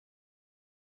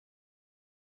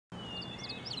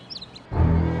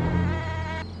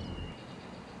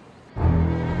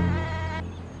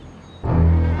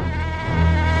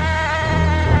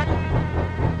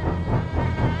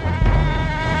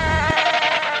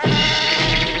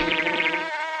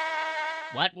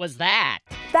What was that?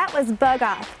 That was Bug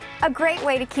Off, a great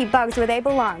way to keep bugs where they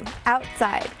belong,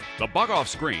 outside. The Bug Off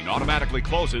screen automatically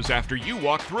closes after you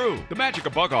walk through. The magic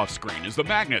of Bug Off screen is the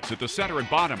magnets at the center and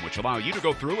bottom, which allow you to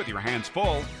go through with your hands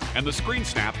full, and the screen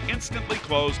snap instantly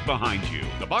closed behind you.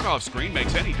 The Bug Off screen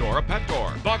makes any door a pet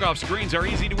door. Bug Off screens are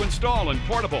easy to install and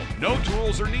portable. No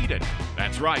tools are needed.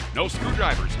 That's right, no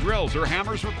screwdrivers, drills, or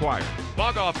hammers required.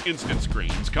 Bug Off instant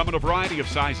screens come in a variety of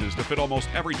sizes to fit almost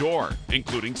every door,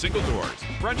 including single doors,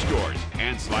 French doors,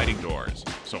 and sliding doors.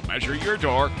 So measure your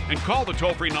door and call the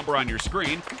toll-free number on your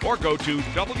screen or go to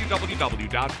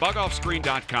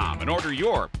www.bugoffscreen.com and order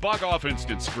your Bug Off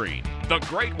instant screen. The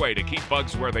great way to keep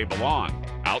bugs where they belong,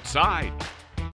 outside.